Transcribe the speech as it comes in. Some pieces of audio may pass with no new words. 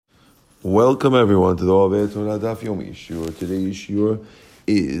Welcome everyone to the Oveh Torah Daf Yomi Shiur. Today's Shiur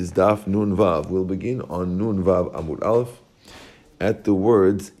is Daf Nun Vav. We'll begin on Nun Vav Amud Aleph at the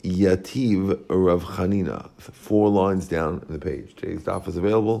words Yativ Rav Chanina. 4 lines down in the page. Today's Daf is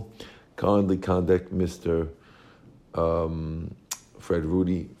available. Kindly contact Mr. Fred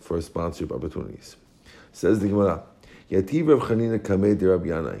Rudy for sponsorship opportunities. Says the Gemara, Yativ Rav Chanina Kamei de Rav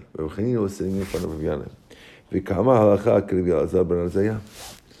Yanai. Rav Chanina was sitting in front of Rav Yanai. V'kama halacha k'Rav Elazar ben Azariah.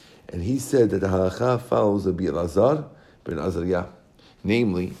 And he said that the halacha follows the Elazar ben Azariah.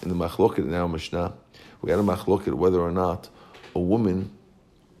 Namely, in the machloket in our Mishnah, we had a machloket whether or not a woman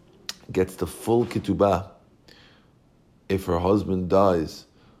gets the full ketubah if her husband dies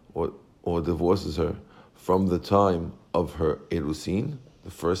or divorces her from the time of her erusin,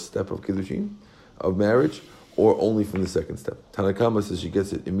 the first step of kiddushin, of marriage, or only from the second step. Tanakama says she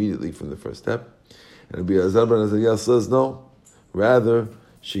gets it immediately from the first step. And Elazar ben Azariah says no, rather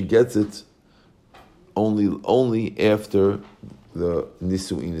she gets it only after the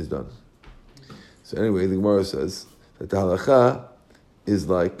nisuin is done. So anyway, the Gemara says that the halacha is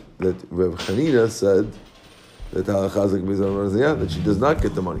like that Rav Chanina said that the halacha is like Bezalel, that she does not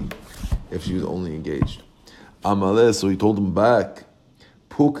get the money if she was only engaged. Amaleh, so he told him back,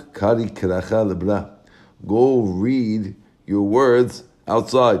 Puk kari keracha lebra. Go read your words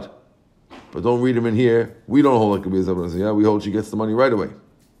outside, but don't read them in here. We don't hold like Bezalel, we hold she gets the money right away.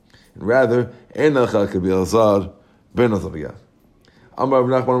 And rather, en halacha k'Rav Elazar ben Azariah. Amar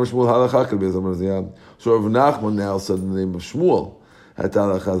Rav Nachman Shmuel halacha k'Rav Elazar ben Azariah. So Rav Nachman now said in the name of Shmuel, hat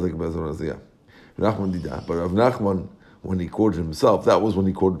halacha like Rav Elazar ben Azariah. Rav Nachman did that, but Rav Nachman, when he quoted himself, that was when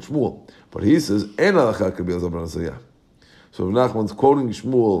he quoted Shmuel. But he says en halacha k'Rav Elazar ben Azariah. So Rav Nachman's quoting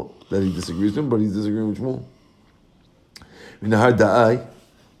Shmuel that he disagrees with him, but he's disagreeing with Shmuel. Minahar da'ai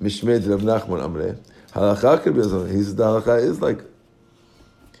mishmed Rav Nachman amreh halacha k'Rav Elazar. He says the halacha is like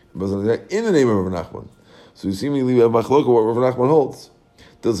in the name of Rav Nachman. So you seemingly have machloka what Rav Nachman holds.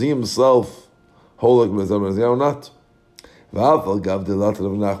 Does he himself hold like Rav Elazar or not?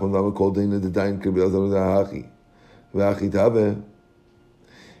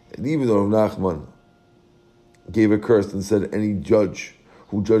 And even though Rav Nachman gave a curse and said any judge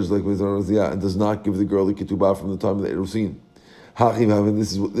who judges like Rav Elazar and does not give the girl the ketubah from the time of the erusin,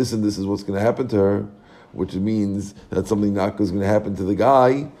 this is what's going to happen to her, which means that something not good is going to happen to the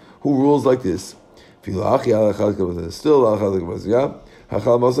guy who rules like this. Still, and the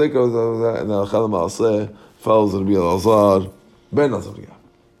halacha l'maaseh follows Rabbi Elazar ben Azariah.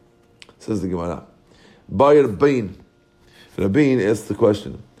 Says the Gemara. By Rabbein asks the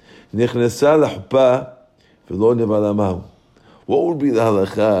question: what would be the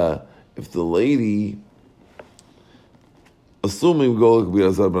halacha if the lady, assuming we go like Rabbi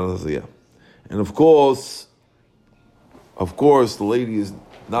Elazar ben Azariah, and of course, the lady is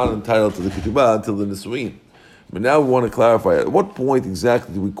not entitled to the ketubah until the nisuin. But now we want to clarify, at what point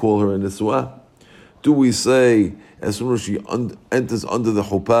exactly do we call her a nisuah? Do we say, as soon as she enters under the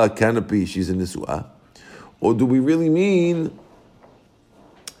chuppah canopy, she's a nisuah? Or do we really mean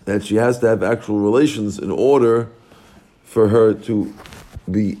that she has to have actual relations in order for her to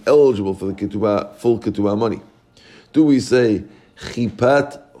be eligible for the ketubah, full ketubah money? Do we say,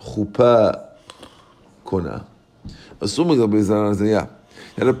 chipat chuppah kona? Assuming that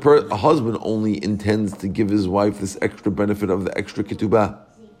a husband only intends to give his wife this extra benefit of the extra ketubah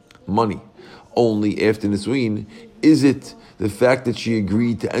money only after nisuin, is it the fact that she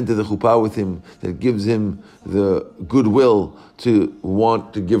agreed to enter the chuppah with him that gives him the goodwill to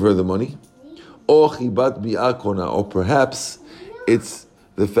want to give her the money? Or chibat bi'ah kona, or perhaps it's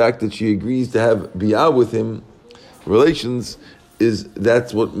the fact that she agrees to have bi'ah with him, relations,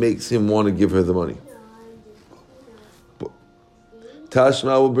 that's what makes him want to give her the money.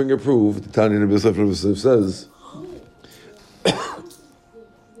 Tashma will bring a proof. The Tanya Rabbi Yosef says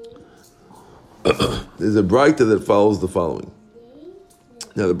there's a Braita that follows the following.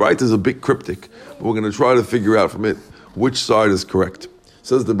 Now the Braita is a bit cryptic, but we're going to try to figure out from it which side is correct.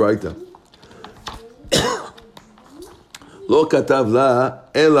 Says the Braita, Lo katav la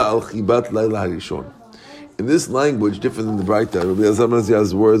ela al chibat laila harishon. In this language, different than the Braita, Rabbi Elazar ben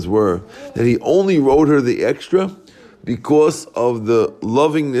Azariah's words were that he only wrote her the extra because of the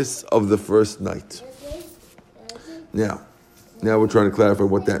lovingness of the first night. Now we're trying to clarify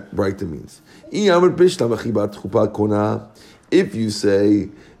what that Braita means. If you say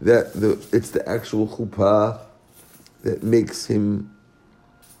that it's the actual chuppah that makes him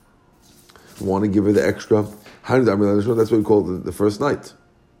want to give her the extra, that's what we call the first night,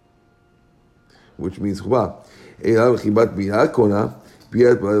 which means chuppah.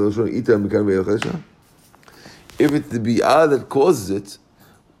 If it's the bi'ah that causes it,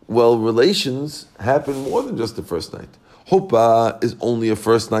 well, relations happen more than just the first night. Chuppah is only a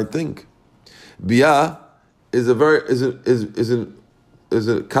first night thing. Biyah is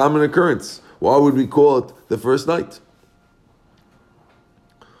a common occurrence. Why would we call it the first night?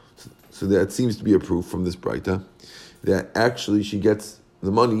 So that seems to be a proof from this Braita that actually she gets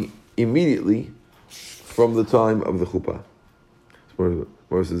the money immediately from the time of the chuppah. Where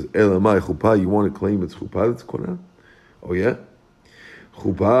it says, Elamai chuppah, you want to claim it's chuppah that's Kona? Oh yeah?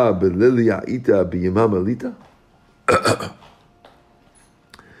 Chuppah belili ita b'yamam alita?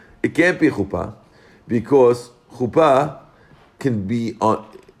 It can't be chuppah because chuppah can be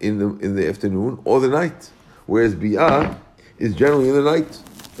in the afternoon or the night, whereas biyah is generally in the night,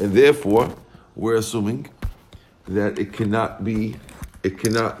 and therefore we're assuming that it cannot be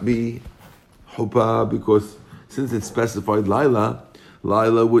chuppah because since it's specified Laila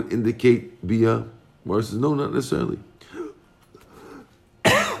would indicate biyah. Mara says no, not necessarily.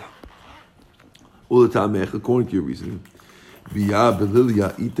 According to your reasoning, biyah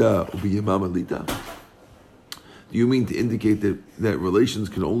belilya ita ubiyamam alita. Do you mean to indicate that relations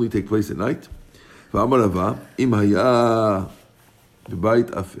can only take place at night? Rava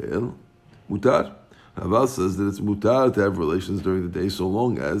says that it's mutar to have relations during the day so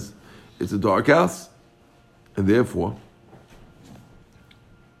long as it's a dark house. And therefore,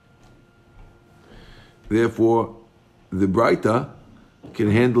 the Braita can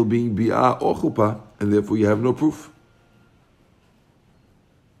handle being bi'ah or chuppah, and therefore you have no proof.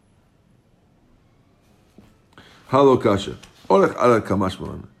 Halo kasha. Olech ala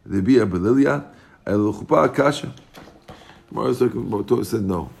kamashman. The bi'ah belilya, el chuppah kasha. Mara said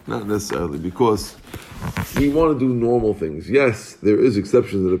no, not necessarily, because we want to do normal things. Yes, there is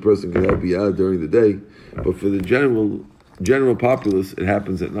exceptions that a person can have bi'ah during the day, but for the general populace, it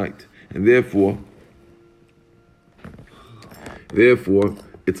happens at night. And therefore,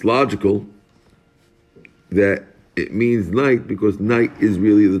 it's logical that it means night because night is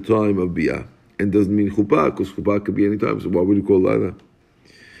really the time of biyah, and doesn't mean chuppah because chuppah could be any time. So why would you call laila?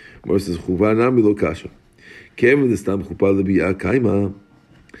 Mara says chuppah nami lo kasha. It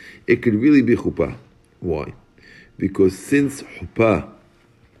could really be chuppah. Why? Because since chuppah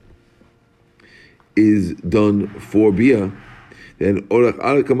is done for biyah, then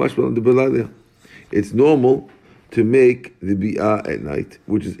it's normal to make the biyah at night,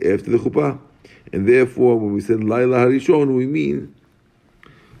 which is after the chuppah. And therefore, when we said Laila Harishon, we mean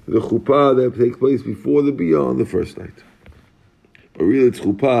the chuppah that takes place before the biyah on the first night. But really it's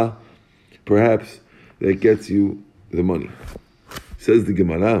chuppah, perhaps, that gets you the money. Says the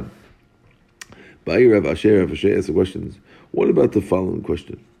Gemara. Rav Asher asks the questions. What about the following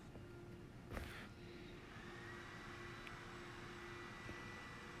question?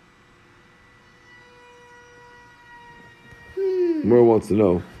 Mora wants to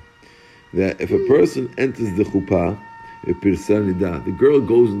know that if a person enters the chuppah, the girl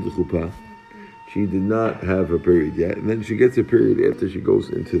goes into chuppah, she did not have her period yet, and then she gets her period after she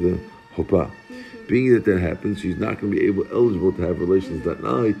goes into the chuppah. Being that happens, she's not going to be eligible to have relations that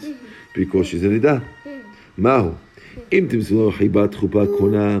night because she's a nidah. Mahu.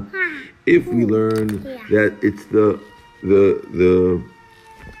 If we learn that it's the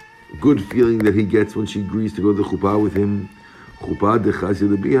good feeling that he gets when she agrees to go to the chuppah with him,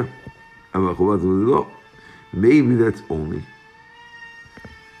 maybe that's only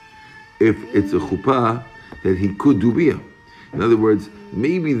if it's a chuppah that he could do biyah. In other words,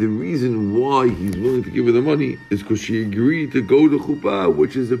 maybe the reason why he's willing to give her the money is because she agreed to go to chuppah,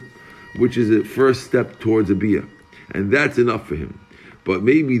 which is a first step towards a biyah, and that's enough for him. But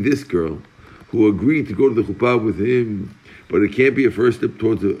maybe this girl who agreed to go to the chuppah with him, but it can't be a first step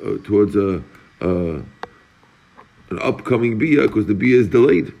towards an upcoming biyah because the biyah is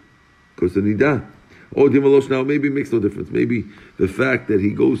delayed because the nidah. Or dimalosh, now maybe it makes no difference. Maybe the fact that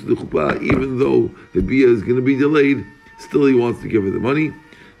he goes to the chuppah, even though the biyah is going to be delayed, still he wants to give her the money.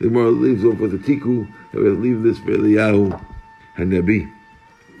 The Gemara leaves off with a tiku that we leave this for Eliyahu Hanabi.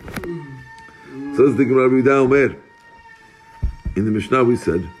 Says the Gemara B'Yehuda Omer. In the Mishnah we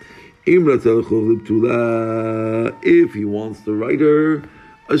said, if he wants to write her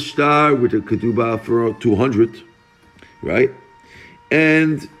a star with a ketubah for 200, right?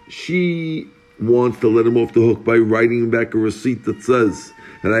 And she wants to let him off the hook by writing back a receipt that says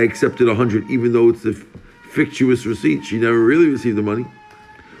that I accepted 100, even though it's a fictitious receipt. She never really received the money.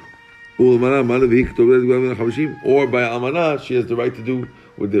 Or by Amanah, she has the right to do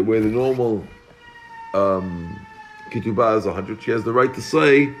where the normal ketubah is 100. She has the right to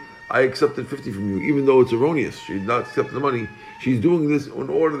say, I accepted 50 from you, even though it's erroneous. She did not accept the money. She's doing this in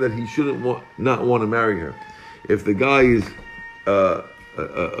order that he shouldn't not want to marry her. If the guy is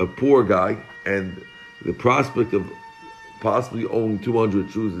a poor guy, and the prospect of possibly owing 200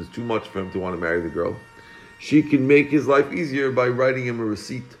 shoes is too much for him to want to marry the girl, she can make his life easier by writing him a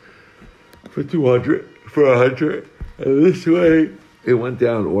receipt for 200, for 100, and this way it went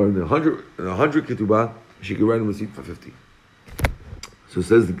down. Or in 100 ketubah, she could write him a receipt for 50. So it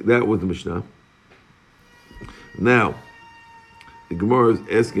says that was the Mishnah. Now, the Gemara is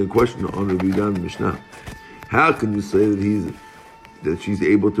asking a question on the Vidan Mishnah. How can you say that she's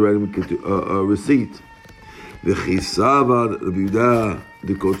able to write him a receipt? Does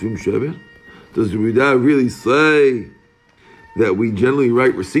the Vidan really say that we generally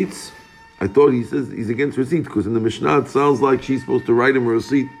write receipts? I thought he says he's against receipts because in the Mishnah it sounds like she's supposed to write him a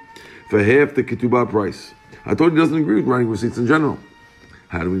receipt for half the ketubah price. I thought he doesn't agree with writing receipts in general.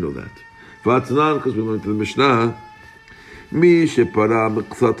 How do we know that? Because we learned in the Mishnah, if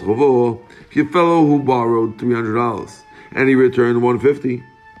your fellow who borrowed $300 and he returned $150,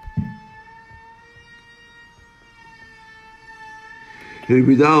 He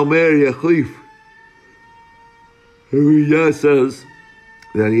says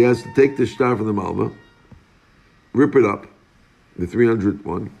that he has to take the shtar from the malva, rip it up, the 300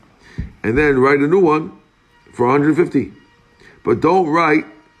 one, and then write a new one for 150. But don't write,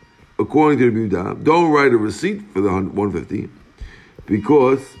 according to the Yehuda, don't write a receipt for the 150,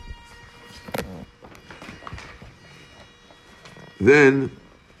 because then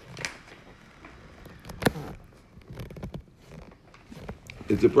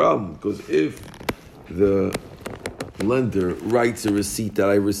it's a problem. Because if the lender writes a receipt that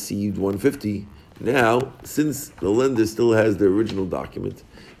I received 150, now, since the lender still has the original document,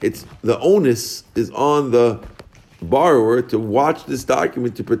 it's the onus is on the borrower to watch this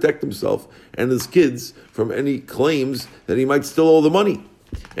document to protect himself and his kids from any claims that he might still owe the money.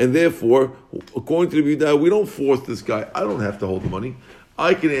 And therefore, according to the Yehuda, we don't force this guy. I don't have to hold the money.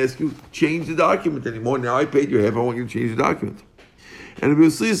 I can ask you, change the document anymore. Now I paid your half, I want you to change the document. And Rabbi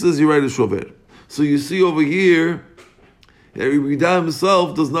Yossi says you write a shover. So you see over here, that Rabbi Yehuda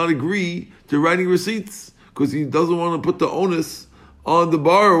himself does not agree to writing receipts because he doesn't want to put the onus on the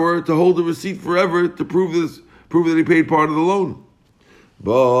borrower to hold the receipt forever to prove that he paid part of the loan.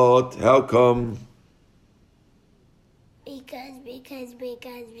 But how come? Because.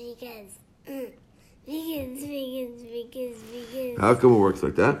 How come it works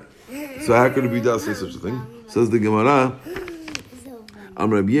like that? So how could it be done say such a thing? Says the Gemara.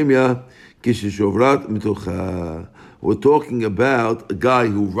 We're talking about a guy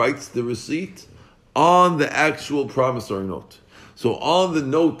who writes the receipt on the actual promissory note. So on the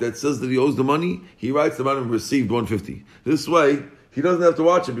note that says that he owes the money, he writes the amount and received 150. This way, he doesn't have to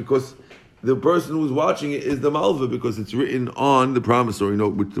watch it because the person who's watching it is the malva, because it's written on the promissory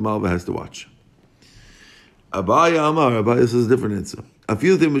note, which the malva has to watch. Abaya says a different answer.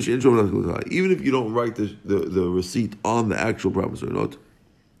 Even if you don't write the receipt on the actual promissory note,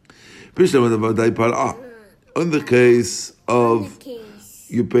 in the case of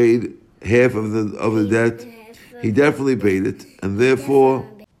you paid half of the debt, he definitely paid it, and therefore,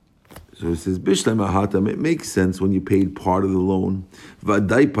 so it says Bishlam Ahatam. It makes sense when you paid part of the loan.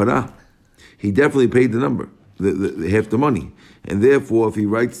 Vadai para, he definitely paid the number, the half the money, and therefore, if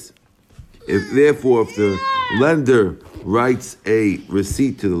the lender writes a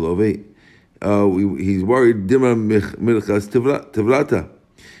receipt to the love, he's worried Dimra Milchas Tivrata.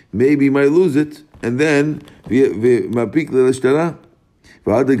 Maybe he might lose it, and then we're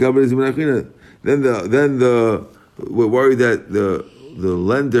worried that the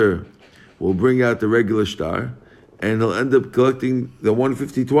lender will bring out the regular shtar, and he'll end up collecting the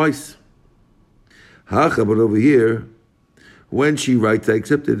 150 twice. But over here, when she writes, I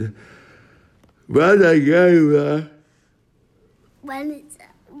accepted. When it's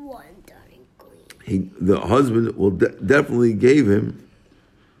one darn clean. The husband will definitely gave him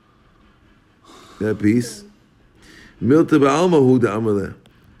that piece. Milta ba'alma hu da'amaleh.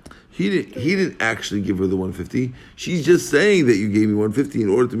 He didn't actually give her the 150. She's just saying that you gave me 150 in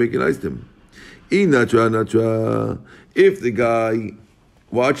order to make it nice to him. Natra. If the guy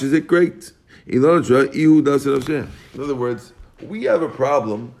watches it, great. In other words, we have a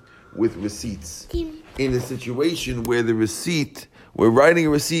problem with receipts. In a situation where where writing a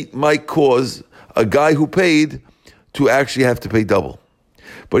receipt might cause a guy who paid to actually have to pay double.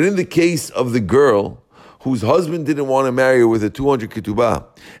 But in the case of the girl whose husband didn't want to marry her with a 200 ketubah,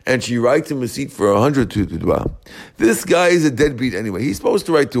 and she writes him a receipt for 100 ketubah, this guy is a deadbeat anyway. He's supposed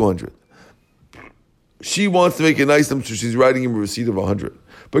to write 200. She wants to make it nice to him, so she's writing him a receipt of 100.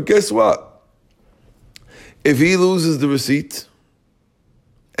 But guess what? If he loses the receipt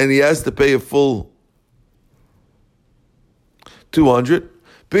and he has to pay a full 200,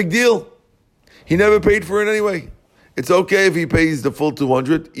 Big deal. He never paid for it anyway. It's okay if he pays the full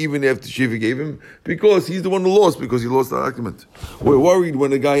 200, even after Shiva gave him, because he's the one who lost, because he lost the document. We're worried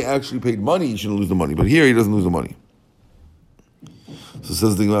when a guy actually paid money, he shouldn't lose the money. But here, he doesn't lose the money. So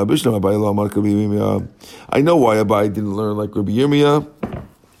says the Gemara, I know why Abai didn't learn like Rabbi Yirmiyah,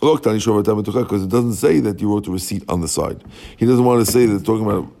 because it doesn't say that you wrote a receipt on the side. He doesn't want to say that it's talking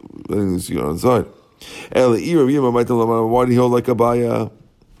about letting the receipt on the side. Why did he hold like Abaya?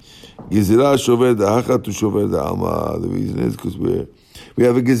 The reason is because we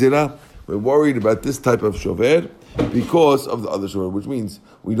have a gezerah. We're worried about this type of shover because of the other shover, which means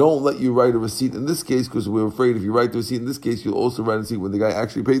we don't let you write a receipt in this case because we're afraid if you write the receipt in this case, you'll also write a receipt when the guy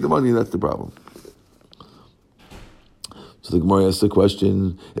actually paid the money, and that's the problem. So the Gemara asks the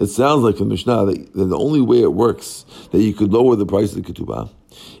question, it sounds like from Mishnah that the only way it works that you could lower the price of the ketubah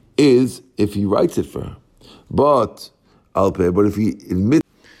is if he writes it for her. But I'll pay. But if he admits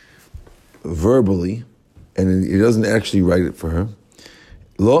verbally and he doesn't actually write it for her,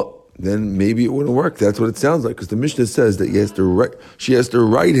 then maybe it wouldn't work. That's what it sounds like, because the Mishnah says that she has to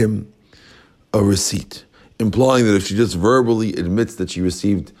write him a receipt, implying that if she just verbally admits that she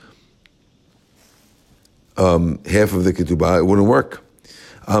received half of the ketubah, it wouldn't work.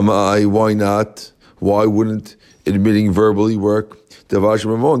 Why not? Why wouldn't admitting verbally work?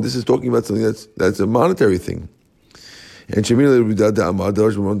 This is talking about something that's a monetary thing. And we've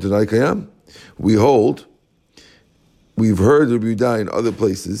heard Rabbi Yehuda in other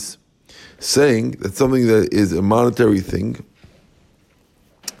places saying that something that is a monetary thing,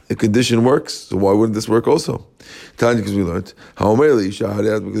 the condition works. So why wouldn't this work also? Because we learned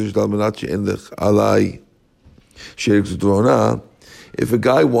if a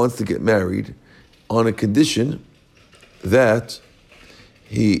guy wants to get married on a condition that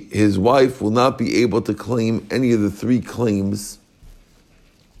his wife will not be able to claim any of the three claims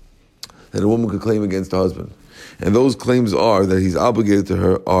that a woman could claim against her husband. And those claims are that he's obligated to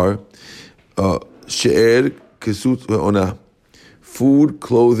her are she'er, kesut, ve'ona, food,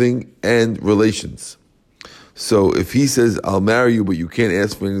 clothing, and relations. So if he says, I'll marry you, but you can't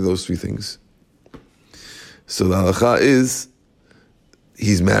ask for any of those three things, so the halacha is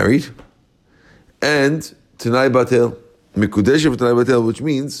he's married, and Tanai Batel, Mikudesha Tanai Batel, which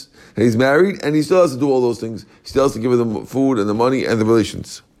means that he's married and he still has to do all those things. He still has to give her the food and the money and the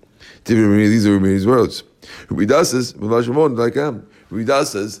relations. These are Rabbi's words. Rabbi says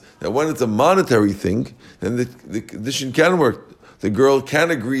that when it's a monetary thing, then the condition can work. The girl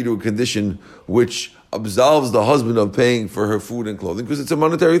can agree to a condition which absolves the husband of paying for her food and clothing because it's a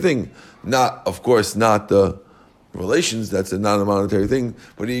monetary thing. Not, of course, not the relations, that's not a monetary thing,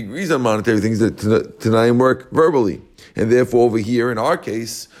 but he agrees on monetary things that Tanaim work verbally. And therefore over here, in our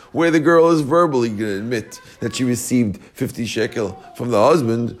case, where the girl is verbally going to admit that she received 50 shekel from the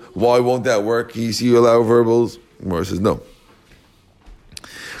husband, why won't that work? You allow verbals? Gemara says no.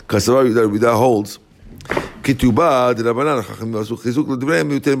 That holds.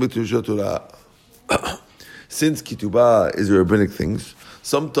 Since ketubah is a rabbinic things,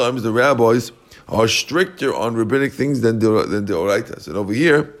 sometimes the rabbis are stricter on rabbinic things than the oraitas. And over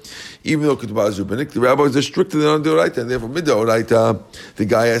here, even though ketubah is rabbinic, the rabbis are stricter than on the oraita, and therefore mid the oraita, the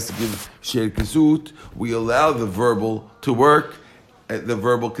guy has to give she'er kesut. We allow the verbal to work, the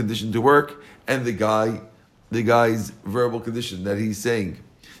verbal condition to work, and the guy's verbal condition that he's saying,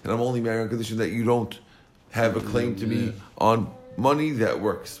 and I'm only marrying on condition that you don't have a claim to me on money, that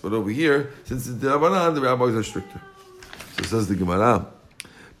works. But over here, since it's the Rabbanan, the rabbis are stricter. So says the Gemara,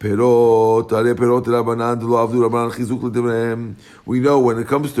 we know when it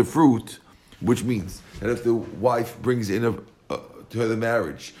comes to fruit, which means that if the wife brings in to her the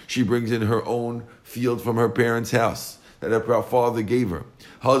marriage, she brings in her own field from her parents' house that her father gave her.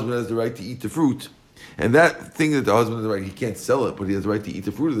 Husband has the right to eat the fruit. And that thing that the husband has the right, he can't sell it, but he has the right to eat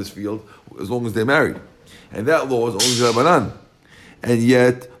the fruit of this field as long as they're married. And that law is only the Rabbanan. And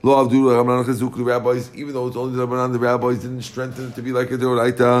yet, law of the rabbis, even though it's only the Rabbanan, the rabbis didn't strengthen it to be like a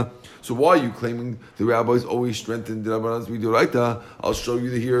Deoraita. So why are you claiming the rabbis always strengthen the Rabbanan to be Deoraita? I'll show you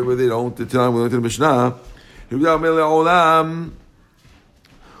here where they don't. The time we learned in the Mishnah.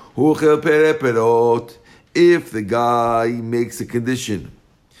 If the guy makes a condition,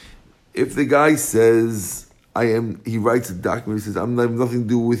 if the guy says, he writes a document, he says, I have nothing to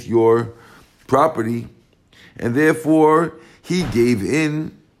do with your property, and therefore he gave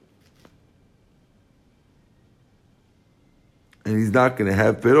in, and he's not going to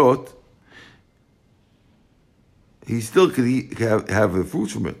have perot, he still could have the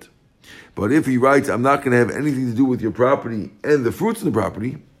fruits from it. But if he writes, I'm not going to have anything to do with your property and the fruits of the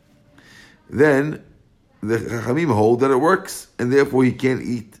property, then the Chachamim hold that it works, and therefore he can't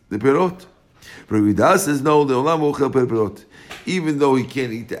eat the perot. But Rabbi says no, the olam ochel perot. Even though he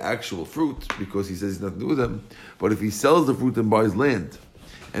can't eat the actual fruit, because he says he's nothing to do with them, but if he sells the fruit and buys land,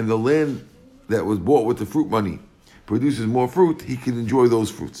 and the land that was bought with the fruit money produces more fruit, he can enjoy those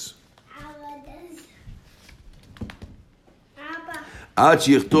fruits.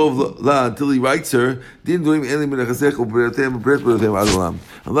 Until he writes her, unless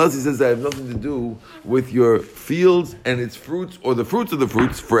he says I have nothing to do with your fields and its fruits, or the fruits of the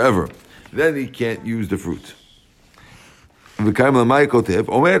fruits forever, then he can't use the fruit.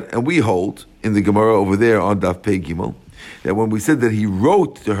 And we hold in the Gemara over there on Daf Pei Gimel that when we said that he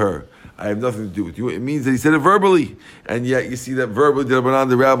wrote to her, I have nothing to do with you, it means that he said it verbally. And yet you see that verbally,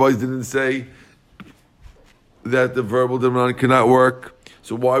 the rabbis didn't say that the verbal D'Rabbanan cannot work.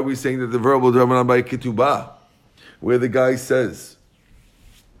 So why are we saying that the verbal D'Rabbanan by Ketubah, where the guy says,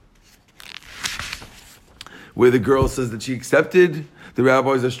 where the girl says that she accepted, the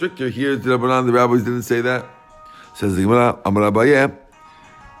rabbis are stricter. Here, the D'Rabbanan, the rabbis didn't say that. Says the Gemara, Amar Abaye,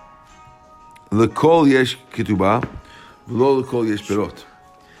 L'kol yesh ketubah, v'lo l'kol yesh perot.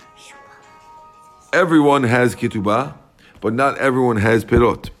 Everyone has ketubah, but not everyone has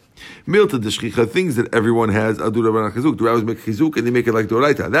perot. Milta d'shchicha, things that everyone has, adu Rabbanan chizuk. The rabbis make chizuk and they make it like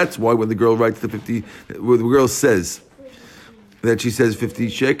doraita. That's why when the girl writes the 50, when the girl says that she says 50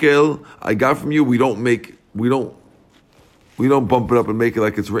 shekel, I got from you. We don't bump it up and make it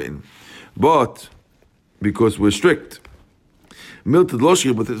like it's written, but because we're strict. Milta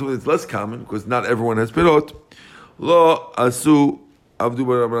d'loshchich, but it's less common because not everyone has perot. Lo asu avdu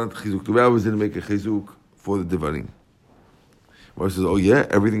Rabbanan chizuk. The rabbis didn't make a chizuk for the divarim. Or says, oh yeah,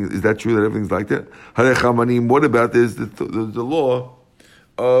 everything, is that true that everything's like that? What about this? The law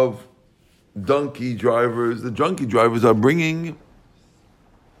of donkey drivers. The donkey drivers are bringing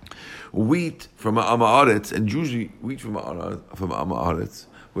wheat from Amma Aretz, and usually wheat from Amma Aretz.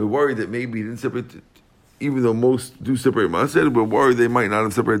 We're worried that maybe he didn't separate it, even though most do separate Maaser, we're worried they might not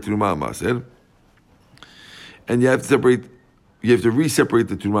have separated Truma and Maaser. And you have to re-separate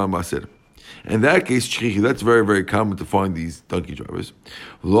the Truma and Maaser. In that case, that's very, very common to find these donkey drivers.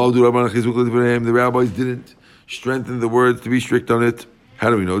 The rabbis didn't strengthen the words to be strict on it.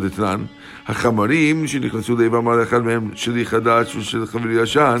 How do we know? If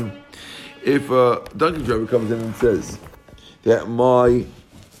a donkey driver comes in and says that my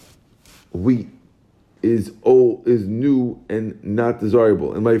wheat is old, is new and not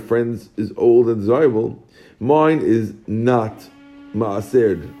desirable, and my friend's is old and desirable, mine is not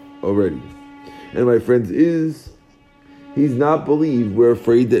maasered already. And my friend's he's not believed. We're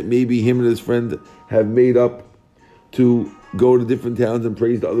afraid that maybe him and his friend have made up to go to different towns and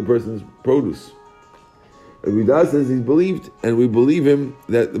praise the other person's produce. And Rida says he's believed, and we believe him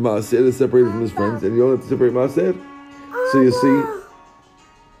that the Maaser is separated from his friends, and you don't have to separate Maaser. So you see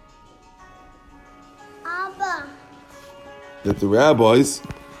that the rabbis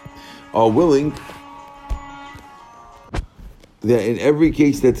are willing that in every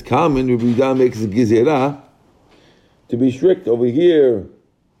case that's common, Rabbi Yehuda makes a gizera to be strict. Over here,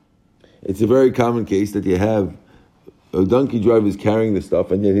 it's a very common case that you have a donkey driver is carrying the stuff,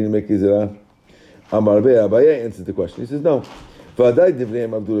 and yet he didn't make gizera. Amar Abaye answers the question. He says, no.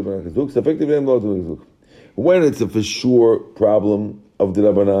 When it's a for sure problem of the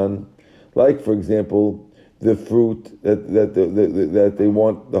Rabbanan, like for example, the fruit that they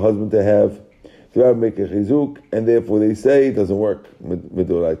want the husband to have, the rabbi make a chizuk, and therefore they say it doesn't work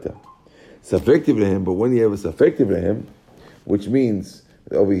midoraita. Safek Tivrehem, but when you have a Safek Tivrehem, which means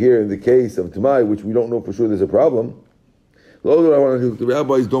over here in the case of Tamai, which we don't know for sure there's a problem, the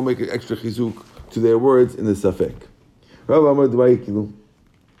rabbis don't make an extra chizuk to their words in the Safek. Rava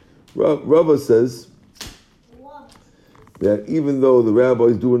says that even though the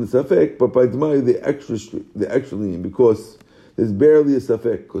rabbis do in the Safek, but by Tamai they're extra lenient because there's barely a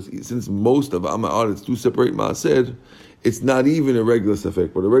Safek, because since most of Amma Aretz do separate Maaser, it's not even a regular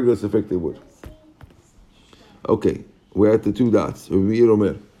Safek, but a regular Safek they would. Okay, we're at the two dots. Rabbi Meir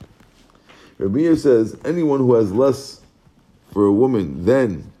Omer. Rabbi Meir says, anyone who has less for a woman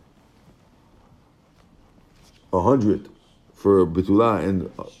than 100 for Betulah, and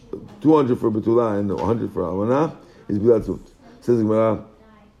 200 for Betulah, and 100 for Amanah, is Bilat Zut. Says the Gemara,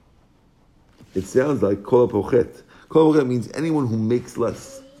 it sounds like Kol HaPochet. Kol HaPochet means anyone who makes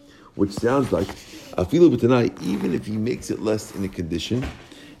less, which sounds like Afilu B'tanai, even if he makes it less in a condition,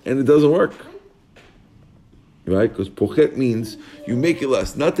 and it doesn't work. Right? Because Pochet means you make it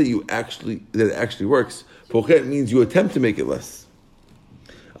less. Not that it actually works. Pochet means you attempt to make it less.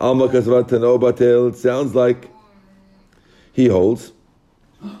 Alma Kasvat Tano Batel, it sounds like he holds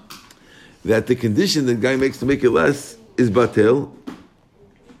that the condition that guy makes to make it less is batel.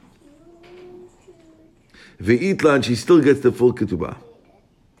 Ve'itlan, she still gets the full ketubah.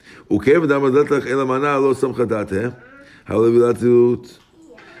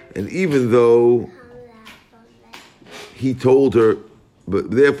 And even though he told her,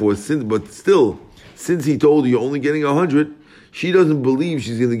 since he told her you're only getting 100, she doesn't believe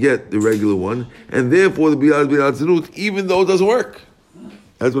she's going to get the regular one, and therefore the bilat tzirut, even though it doesn't work.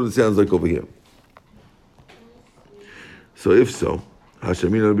 That's what it sounds like over here. So if so, how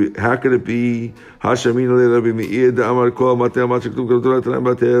could it be?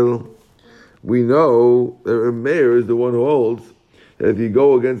 We know that Meir is the one who holds that if you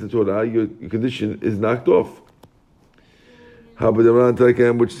go against the Torah, your condition is knocked off.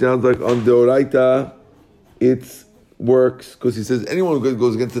 Which sounds like on Deoraita, it works, because he says anyone who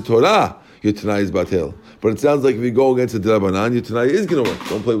goes against the Torah, your Tanai is batel. But it sounds like if you go against the Drabanan, your Tanai is going to work.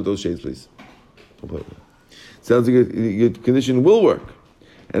 Don't play with those shades, please. Don't play with them. It sounds like your condition will work.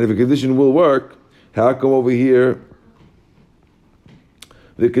 And if a condition will work, how come over here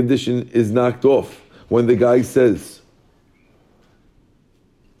the condition is knocked off when the guy says,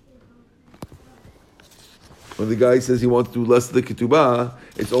 he wants to do less of the ketubah,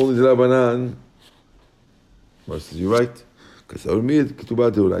 it's only the Rabbanan. Mars says, you're right. Because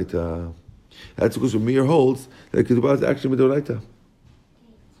ketubah deoraita. That's because Meir holds that ketubah is actually deoraita.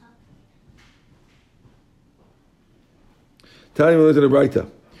 Tani we learned in the Braita.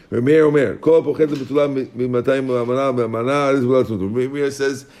 Meir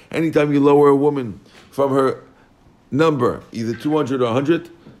says, anytime you lower a woman from her number, either 200 or 100,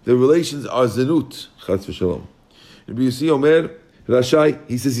 the relations are zenut. Chas v'shalom. Rabbi Yossi Omer, Rashai,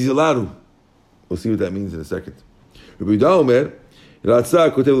 he says he's allowed to. We'll see what that means in a second. Rabbi Yehuda Omer,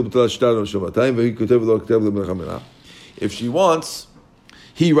 if she wants,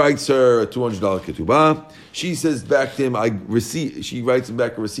 he writes her a $200 ketubah. She says back to him, she writes him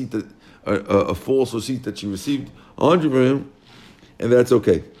back a receipt, a false receipt that she received 100 from him, and that's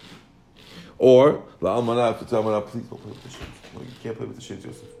okay. Or, la'almanah, please don't play with the shins. No, you can't play with the shins,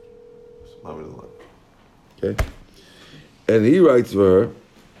 Yosef. Okay? And he writes for her,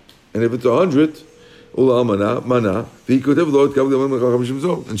 and if it's 100, and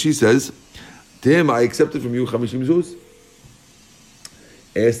she says, to him, I accepted from you 50 zuz.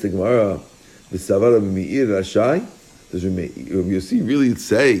 Ask the Gemara, does Rabbi Yossi really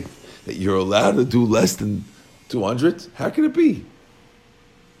say that you're allowed to do less than 200? How can it be?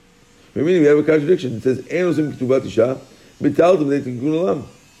 We have a contradiction. It says,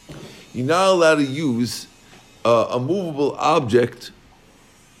 you're not allowed to use a movable object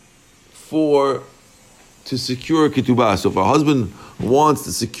to secure a ketubah. So if a husband wants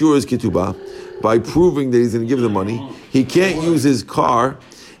to secure his ketubah by proving that he's going to give the money, he can't use his car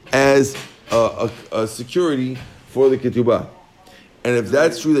as a security for the ketubah. And if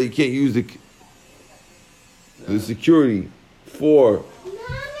that's true that you can't use the security for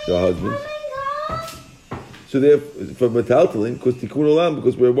the husband, so therefore, for metaltalin,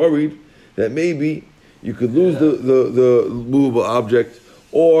 because we're worried that maybe you could lose the movable object,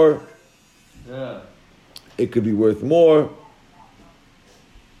 or it could be worth more.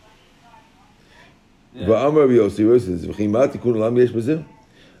 V'amar Rabbi Yossi says, "V'chima tikun olam yesh b'zeh,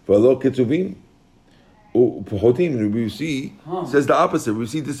 v'lo ketzuvim u'pochotim." Rabbi Yossi says the opposite. Rabbi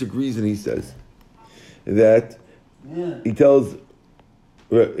Yossi disagrees, and he says that he tells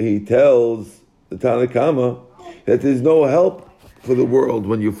the Tanakama that there's no help for the world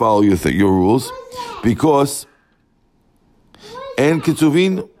when you follow your rules, because and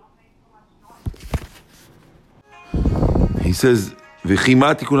ketzuvin. He says, he says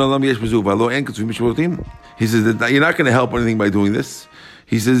that you're not going to help anything by doing this.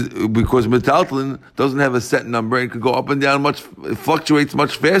 He says, because metaltalin doesn't have a set number, it could go up and down it fluctuates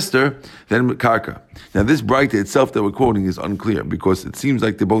much faster than karka. Now this Braita itself that we're quoting is unclear, because it seems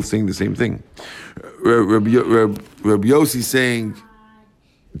like they're both saying the same thing. Rabbi Yossi saying,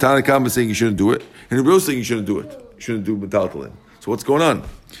 Tanakam is saying you shouldn't do it, and Rabbi Yossi saying you shouldn't do it. You shouldn't do metaltalin. So what's going on?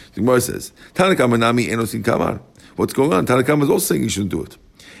 The Gemara says, Tanakam nami enosin kamar. What's going on? Tanakam is also saying you shouldn't do it.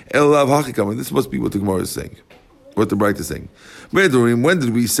 Elav hachikam, and this must be what the Gemara is saying, what the Braita is saying. When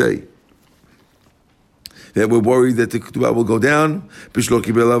did we say that we're worried that the ketubah will go down? That's when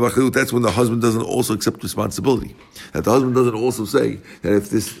the husband doesn't also accept responsibility. That the husband doesn't also say that if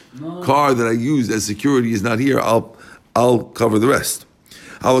this car that I use as security is not here, I'll cover the rest.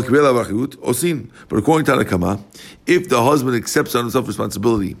 But according to Tanakama, if the husband accepts on himself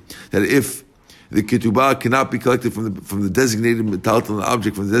responsibility that if the ketubah cannot be collected from the designated metaltalin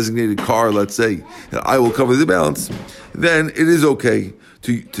object, from the designated car, let's say, that I will cover the balance, then it is okay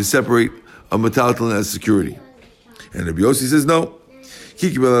to separate a metaltalin as security. And Rabbi Yossi says no.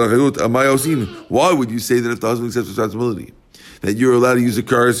 Why would you say that if the husband accepts responsibility, that you're allowed to use a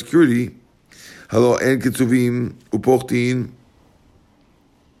car as security?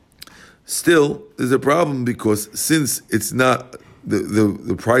 Still, there's a problem because since it's not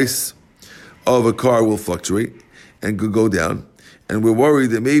the price of a car will fluctuate and could go down, and we're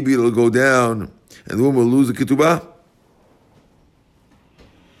worried that maybe it'll go down and the woman will lose the ketubah.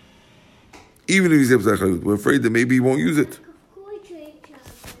 Even if he's accepts, we're afraid that maybe he won't use it.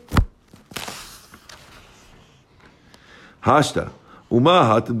 Hashta.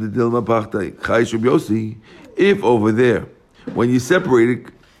 If over there, when you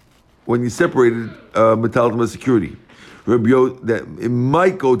separated metaltalin security, that it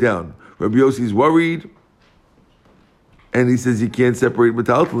might go down. Rabbi Yossi is worried, and he says you can't separate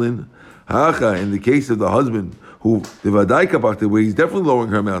metaltalin. In the case of the husband who the vadaika where he's definitely lowering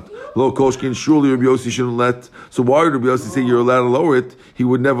her amount, lo koshkin, surely Rabbi Yossi shouldn't let. So why would Rabbi Yossi say you're allowed to lower it? He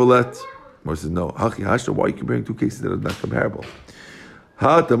would never let. Mar says no. Hachi hashta. Why are you comparing two cases that are not comparable?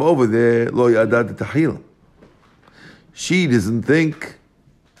 Hatam over there lo yadat tahil. She doesn't think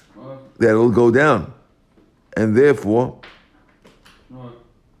that it'll go down, and therefore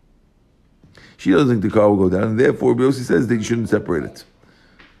she doesn't think the car will go down, and therefore Rabbi Yossi says that you shouldn't separate it.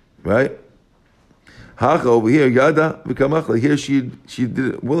 Right? Hacha over here, yada v'kamachla. Here she did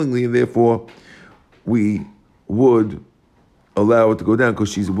it willingly, and therefore we would allow it to go down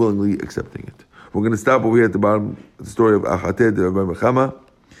because she's willingly accepting it. We're going to stop over here at the bottom of the story of Achateh de Rabbi Mechama.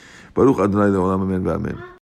 Baruch Adonai Le'olam Amen v'Amen.